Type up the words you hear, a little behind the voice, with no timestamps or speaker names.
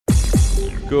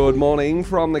Good morning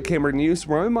from the Canberra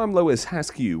newsroom. I'm Lewis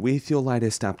Haskew with your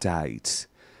latest update.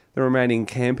 The remaining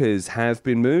campers have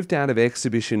been moved out of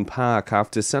Exhibition Park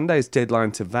after Sunday's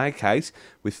deadline to vacate,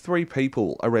 with 3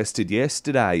 people arrested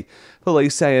yesterday.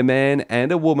 Police say a man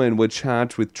and a woman were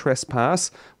charged with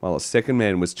trespass, while a second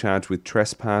man was charged with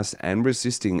trespass and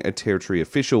resisting a territory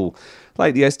official.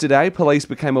 Late yesterday, police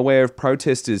became aware of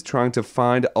protesters trying to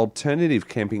find alternative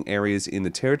camping areas in the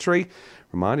territory,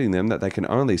 reminding them that they can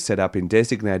only set up in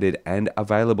designated and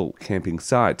available camping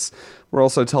sites. We're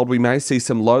also told we may see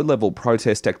some low-level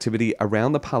protest activity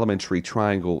around the Parliamentary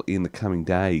Triangle in the coming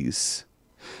days.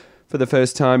 For the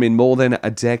first time in more than a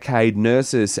decade,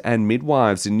 nurses and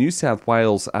midwives in New South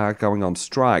Wales are going on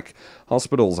strike.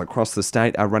 Hospitals across the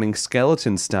state are running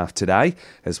skeleton staff today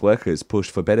as workers push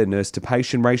for better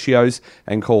nurse-to-patient ratios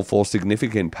and call for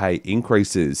significant pay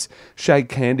increases. Shay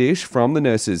Candish from the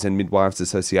Nurses and Midwives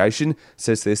Association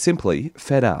says they're simply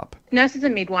fed up. Nurses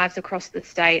and midwives across the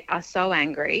state are so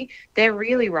angry. They're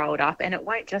really rolled up, and it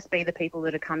won't just be the people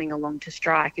that are coming along to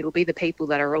strike. It'll be the people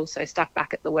that are also stuck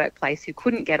back at the workplace who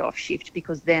couldn't get off shift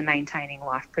because they're maintaining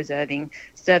life-preserving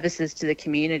services to the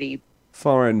community.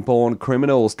 Foreign-born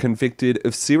criminals convicted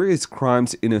of serious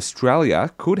crimes in Australia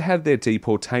could have their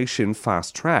deportation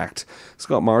fast-tracked.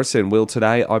 Scott Morrison will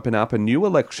today open up a new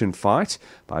election fight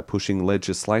by pushing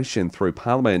legislation through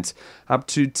Parliament. Up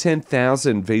to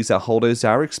 10,000 visa holders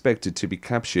are expected to be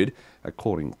captured,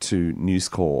 according to News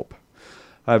Corp.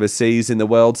 Overseas in the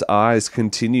world's eyes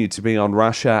continue to be on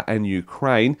Russia and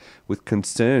Ukraine, with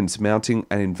concerns mounting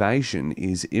an invasion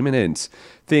is imminent.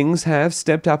 Things have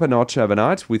stepped up a notch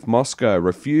overnight, with Moscow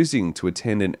refusing to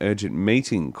attend an urgent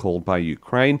meeting called by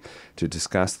Ukraine to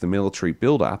discuss the military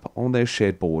build-up on their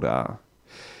shared border.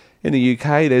 In the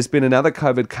UK, there's been another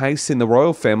COVID case in the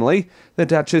royal family. The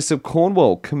Duchess of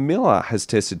Cornwall, Camilla, has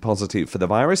tested positive for the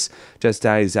virus, just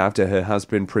days after her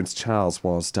husband Prince Charles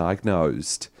was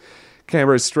diagnosed.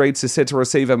 Canberra's streets are set to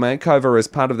receive a makeover as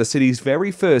part of the city's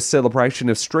very first celebration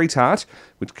of street art,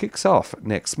 which kicks off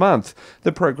next month.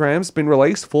 The program's been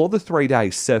released for the 3-day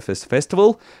Surfers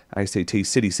Festival. ACT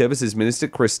City Services Minister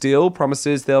Chris Steele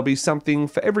promises there'll be something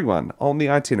for everyone on the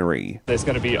itinerary. There's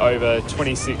going to be over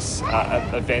 26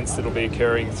 events that will be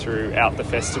occurring throughout the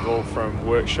festival, from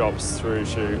workshops through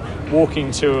to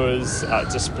walking tours,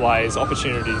 displays,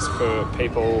 opportunities for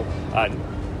people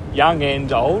young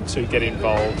and old to get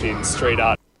involved in street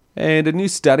art. And a new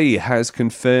study has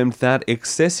confirmed that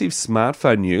excessive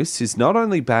smartphone use is not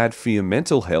only bad for your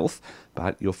mental health,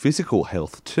 but your physical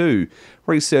health too.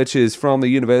 Researchers from the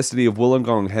University of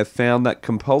Wollongong have found that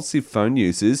compulsive phone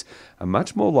users are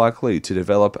much more likely to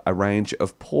develop a range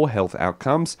of poor health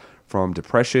outcomes, from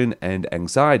depression and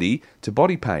anxiety to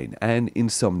body pain and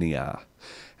insomnia.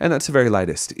 And that's the very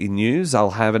latest in news.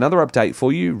 I'll have another update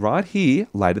for you right here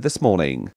later this morning.